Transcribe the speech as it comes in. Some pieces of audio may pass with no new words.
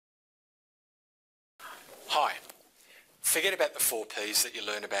Hi. Forget about the 4 Ps that you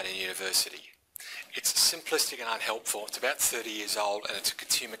learn about in university. It's simplistic and unhelpful. It's about 30 years old and it's a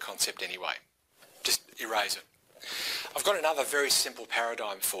consumer concept anyway. Just erase it. I've got another very simple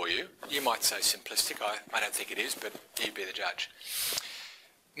paradigm for you. You might say simplistic. I don't think it is, but you be the judge.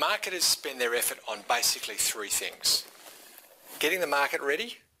 Marketers spend their effort on basically 3 things. Getting the market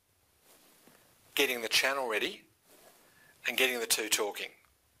ready, getting the channel ready, and getting the two talking.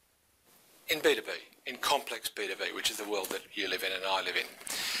 In B2B, in complex B2B, which is the world that you live in and I live in.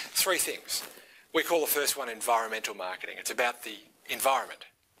 3 things. We call the first one environmental marketing. It's about the environment.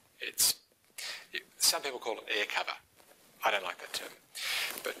 Some people call it air cover. I don't like that term.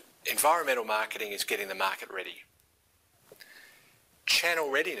 But environmental marketing is getting the market ready. Channel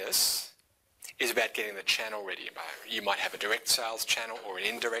readiness is about getting the channel ready. You might have a direct sales channel or an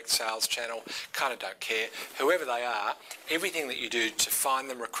indirect sales channel, kind of don't care. Whoever they are, everything that you do to find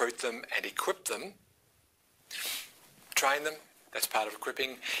them, recruit them and equip them, train them, that's part of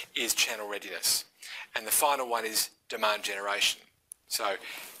equipping, is channel readiness. And the final one is demand generation. So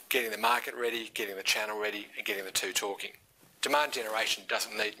getting the market ready, getting the channel ready and getting the two talking. Demand generation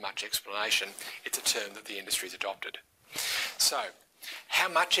doesn't need much explanation. It's a term that the industry's adopted. So how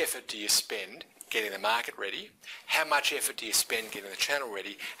much effort do you spend getting the market ready? How much effort do you spend getting the channel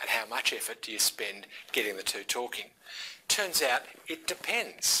ready? And how much effort do you spend getting the two talking? Turns out it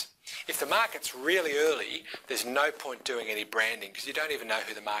depends. If the market's really early, there's no point doing any branding because you don't even know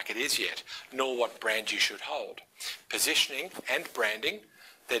who the market is yet, nor what brand you should hold. Positioning and branding,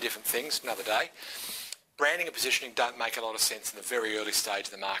 they're different things, another day. Branding and positioning don't make a lot of sense in the very early stage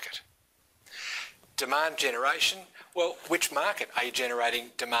of the market. Demand generation, well, which market are you generating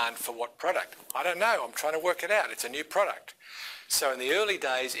demand for what product? I don't know, I'm trying to work it out, it's a new product. So in the early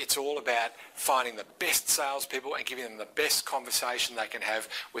days, it's all about finding the best salespeople and giving them the best conversation they can have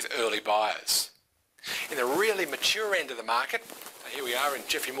with early buyers. In the really mature end of the market, here we are in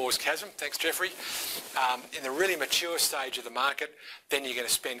Jeffrey Moore's chasm, thanks Jeffrey. In the really mature stage of the market, then you're going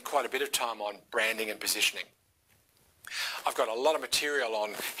to spend quite a bit of time on branding and positioning. I've got a lot of material on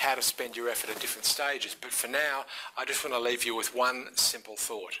how to spend your effort at different stages, but for now, I just want to leave you with one simple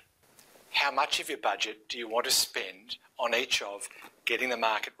thought. How much of your budget do you want to spend on each of getting the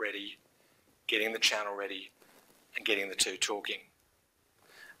market ready, getting the channel ready, and getting the two talking?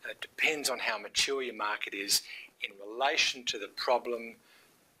 And it depends on how mature your market is in relation to the problem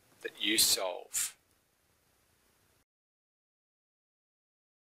that you solve.